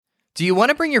Do you want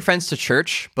to bring your friends to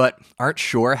church, but aren't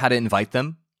sure how to invite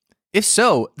them? If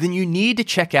so, then you need to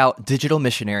check out Digital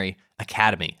Missionary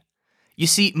Academy. You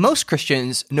see, most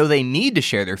Christians know they need to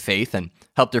share their faith and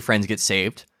help their friends get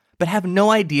saved, but have no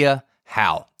idea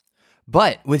how.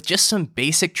 But with just some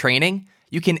basic training,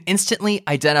 you can instantly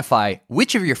identify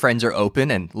which of your friends are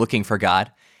open and looking for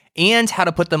God, and how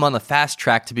to put them on the fast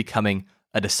track to becoming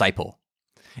a disciple.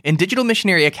 In Digital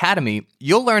Missionary Academy,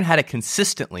 you'll learn how to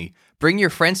consistently bring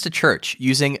your friends to church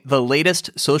using the latest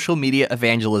social media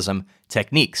evangelism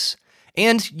techniques.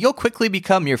 And you'll quickly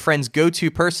become your friend's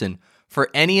go-to person for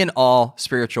any and all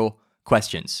spiritual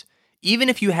questions, even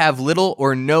if you have little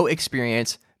or no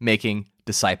experience making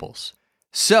disciples.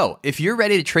 So, if you're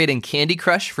ready to trade in Candy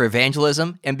Crush for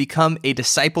evangelism and become a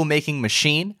disciple-making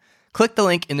machine, click the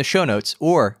link in the show notes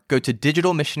or go to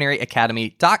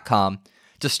digitalmissionaryacademy.com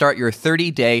to start your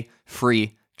 30-day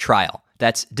free trial.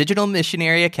 That's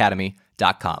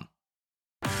digitalmissionaryacademy.com.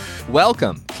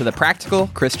 Welcome to the Practical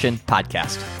Christian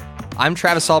Podcast. I'm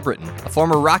Travis Albritton, a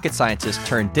former rocket scientist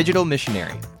turned digital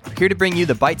missionary, here to bring you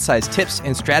the bite-sized tips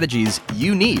and strategies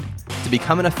you need to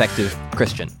become an effective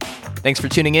Christian. Thanks for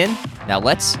tuning in. Now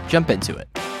let's jump into it.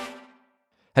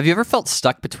 Have you ever felt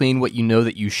stuck between what you know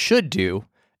that you should do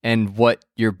and what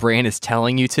your brain is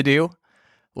telling you to do?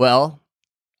 Well,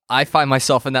 I find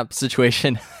myself in that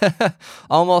situation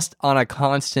almost on a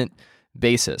constant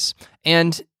basis.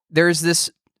 And there's this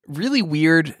really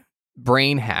weird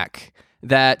brain hack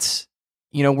that,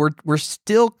 we're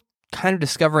still kind of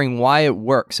discovering why it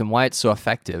works and why it's so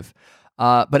effective.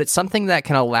 But it's something that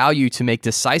can allow you to make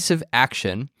decisive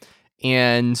action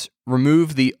and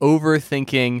remove the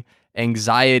overthinking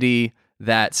anxiety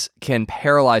that can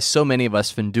paralyze so many of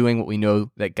us from doing what we know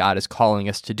that God is calling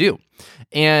us to do.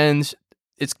 And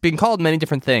it's been called many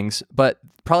different things, but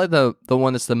probably the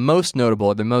one that's the most notable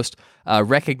or the most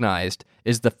recognized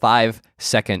is the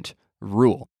 5-second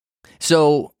rule.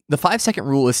 So the 5-second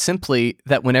rule is simply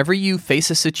that whenever you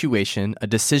face a situation, a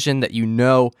decision that you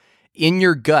know in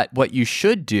your gut what you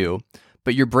should do,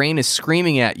 but your brain is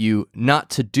screaming at you not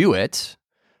to do it,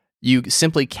 you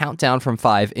simply count down from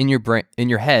 5 in your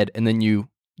head, and then you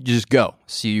just go.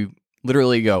 So you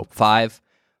literally go 5,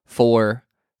 4,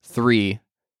 3,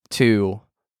 2,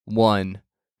 1,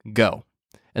 go.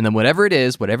 And then whatever it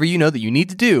is, whatever you know that you need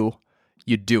to do,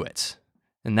 you do it.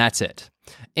 And that's it.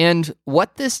 And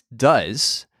what this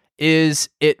does is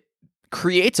it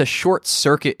creates a short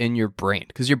circuit in your brain,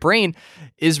 because your brain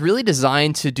is really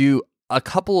designed to do a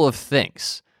couple of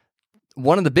things.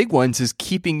 One of the big ones is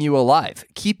keeping you alive,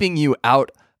 keeping you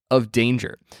out of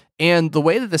danger. And the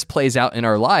way that this plays out in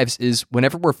our lives is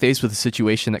whenever we're faced with a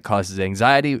situation that causes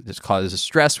anxiety, that causes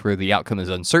stress, where the outcome is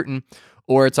uncertain,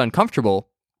 or it's uncomfortable,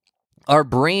 our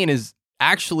brain is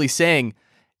actually saying,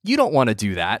 you don't want to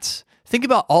do that. Think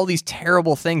about all these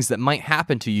terrible things that might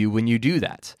happen to you when you do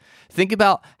that. Think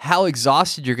about how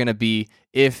exhausted you're going to be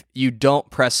if you don't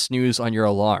press snooze on your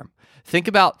alarm. Think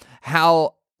about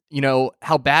how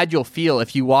bad you'll feel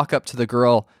if you walk up to the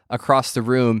girl across the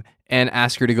room and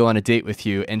ask her to go on a date with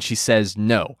you and she says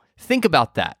no. Think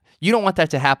about that. You don't want that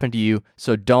to happen to you,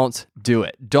 so don't do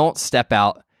it. Don't step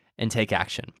out and take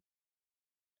action.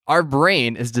 Our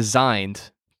brain is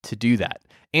designed to do that.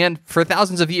 And for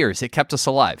thousands of years, it kept us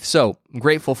alive. So I'm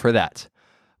grateful for that.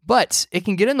 But it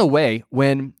can get in the way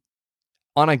when,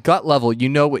 on a gut level, you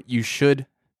know what you should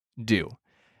do.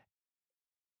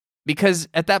 Because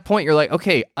at that point, you're like,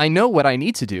 okay, I know what I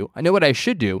need to do. I know what I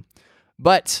should do.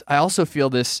 But I also feel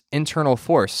this internal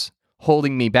force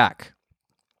holding me back.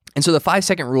 And so the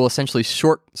 5-second rule essentially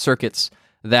short circuits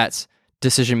that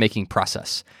decision-making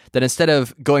process. That instead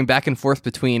of going back and forth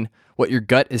between what your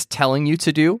gut is telling you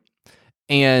to do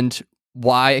and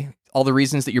why all the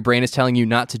reasons that your brain is telling you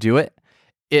not to do it,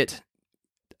 it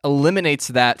eliminates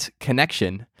that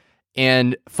connection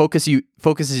and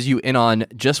focuses you in on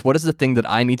just what is the thing that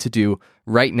I need to do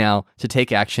right now to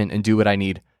take action and do what I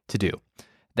need to do.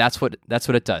 That's what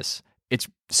it does. It's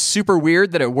super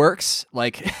weird that it works.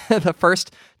 Like the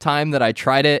first time that I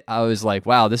tried it, I was like,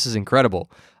 wow, this is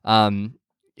incredible.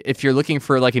 If you're looking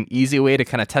for like an easy way to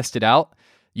kind of test it out,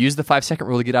 use the 5-second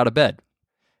rule to get out of bed.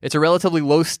 It's a relatively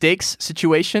low stakes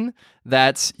situation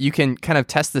that you can kind of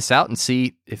test this out and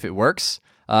see if it works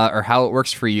or how it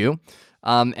works for you.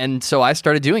 And so I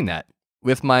started doing that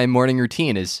with my morning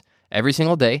routine. Is every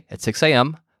single day at 6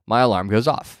 a.m., my alarm goes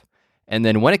off. And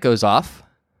then when it goes off,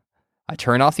 I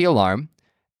turn off the alarm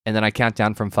and then I count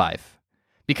down from 5.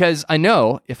 Because I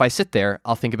know if I sit there,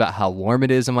 I'll think about how warm it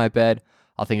is in my bed.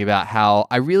 I'll think about how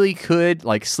I really could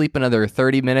like sleep another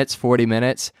 30 minutes, 40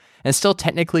 minutes, and still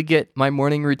technically get my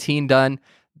morning routine done,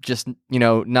 just,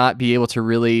 not be able to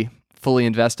really fully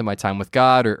invest in my time with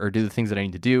God or do the things that I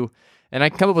need to do. And I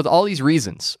come up with all these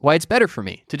reasons why it's better for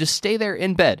me to just stay there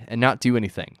in bed and not do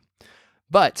anything.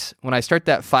 But when I start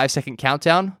that 5-second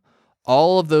countdown,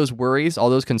 all of those worries, all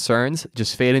those concerns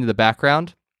just fade into the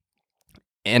background.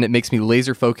 And it makes me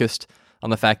laser focused on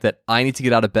the fact that I need to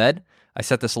get out of bed. I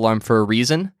set this alarm for a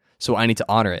reason, so I need to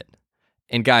honor it.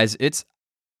 And guys,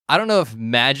 I don't know if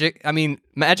magic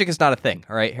is not a thing,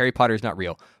 all right? Harry Potter is not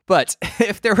real. But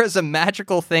if there was a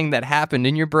magical thing that happened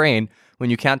in your brain when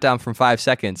you count down from 5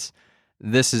 seconds,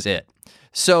 this is it.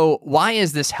 So why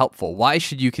is this helpful? Why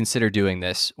should you consider doing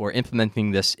this or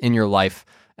implementing this in your life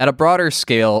at a broader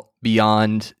scale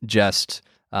beyond just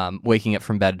waking up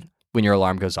from bed when your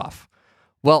alarm goes off?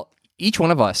 Well, each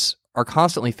one of us are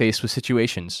constantly faced with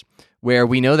situations where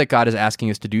we know that God is asking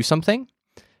us to do something,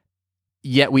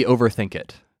 yet we overthink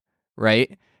it,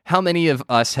 right? How many of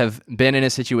us have been in a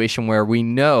situation where we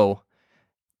know,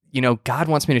 God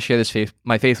wants me to share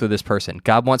my faith with this person.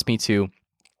 God wants me to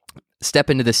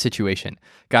step into this situation.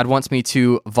 God wants me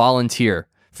to volunteer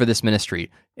for this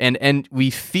ministry. And we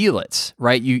feel it,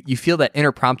 right? You feel that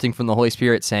inner prompting from the Holy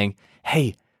Spirit saying,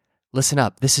 hey, listen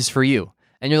up, this is for you.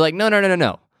 And you're like,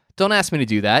 no. Don't ask me to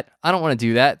do that. I don't want to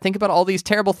do that. Think about all these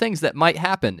terrible things that might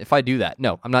happen if I do that.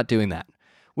 No, I'm not doing that.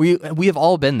 We have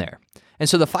all been there. And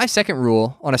so the 5-second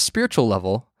rule on a spiritual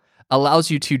level allows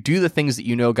you to do the things that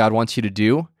you know God wants you to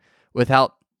do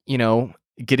without,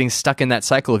 getting stuck in that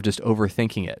cycle of just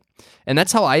overthinking it. And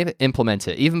that's how I implement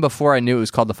it. Even before I knew it was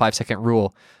called the 5-second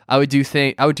rule, I would do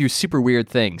super weird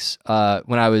things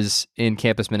when I was in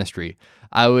campus ministry.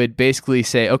 I would basically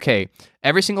say, okay,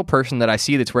 every single person that I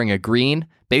see that's wearing a green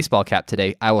baseball cap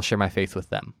today, I will share my faith with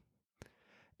them.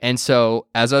 And so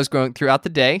as I was going throughout the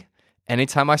day,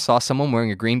 anytime I saw someone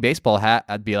wearing a green baseball hat,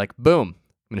 I'd be like, boom,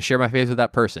 I'm going to share my faith with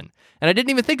that person. And I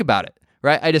didn't even think about it,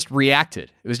 right? I just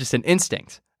reacted. It was just an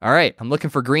instinct. All right, I'm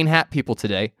looking for green hat people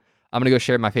today. I'm going to go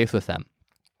share my faith with them.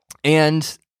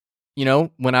 And,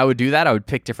 when I would do that, I would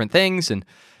pick different things, and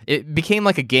it became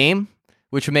like a game,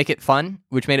 which made it fun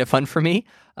for me.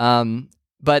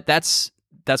 But that's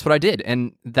what I did.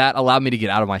 And that allowed me to get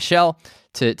out of my shell,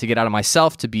 to get out of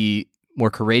myself, to be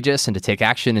more courageous and to take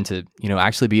action and to,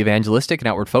 actually be evangelistic and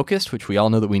outward focused, which we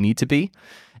all know that we need to be.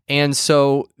 And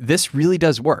so this really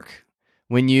does work.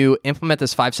 When you implement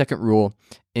this 5-second rule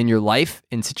in your life,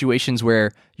 in situations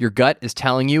where your gut is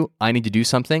telling you, I need to do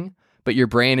something, but your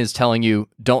brain is telling you,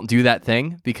 don't do that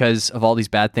thing because of all these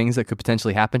bad things that could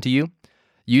potentially happen to you,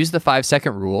 use the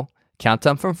 5-second rule, count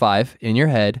down from 5 in your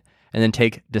head, and then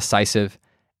take decisive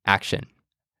action.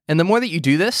 And the more that you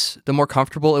do this, the more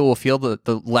comfortable it will feel,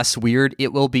 the less weird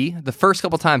it will be. The first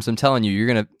couple times, I'm telling you,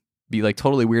 you're going to be like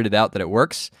totally weirded out that it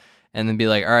works, and then be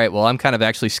like, all right, well, I'm kind of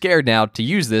actually scared now to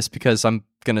use this because I'm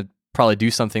going to probably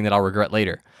do something that I'll regret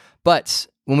later. But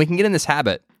when we can get in this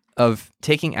habit of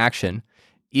taking action,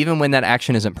 even when that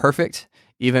action isn't perfect,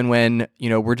 even when,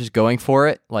 we're just going for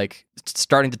it, like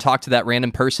starting to talk to that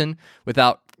random person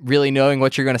without really knowing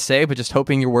what you're going to say, but just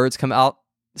hoping your words come out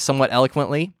somewhat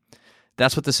eloquently,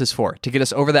 that's what this is for, to get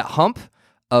us over that hump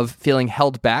of feeling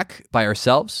held back by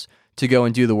ourselves to go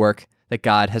and do the work that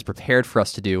God has prepared for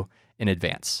us to do in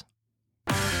advance.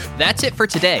 That's it for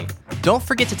today. Don't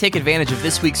forget to take advantage of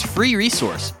this week's free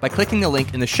resource by clicking the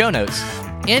link in the show notes,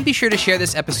 and be sure to share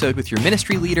this episode with your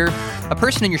ministry leader, a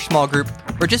person in your small group,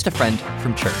 or just a friend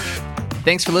from church.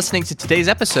 Thanks for listening to today's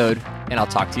episode, and I'll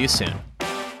talk to you soon.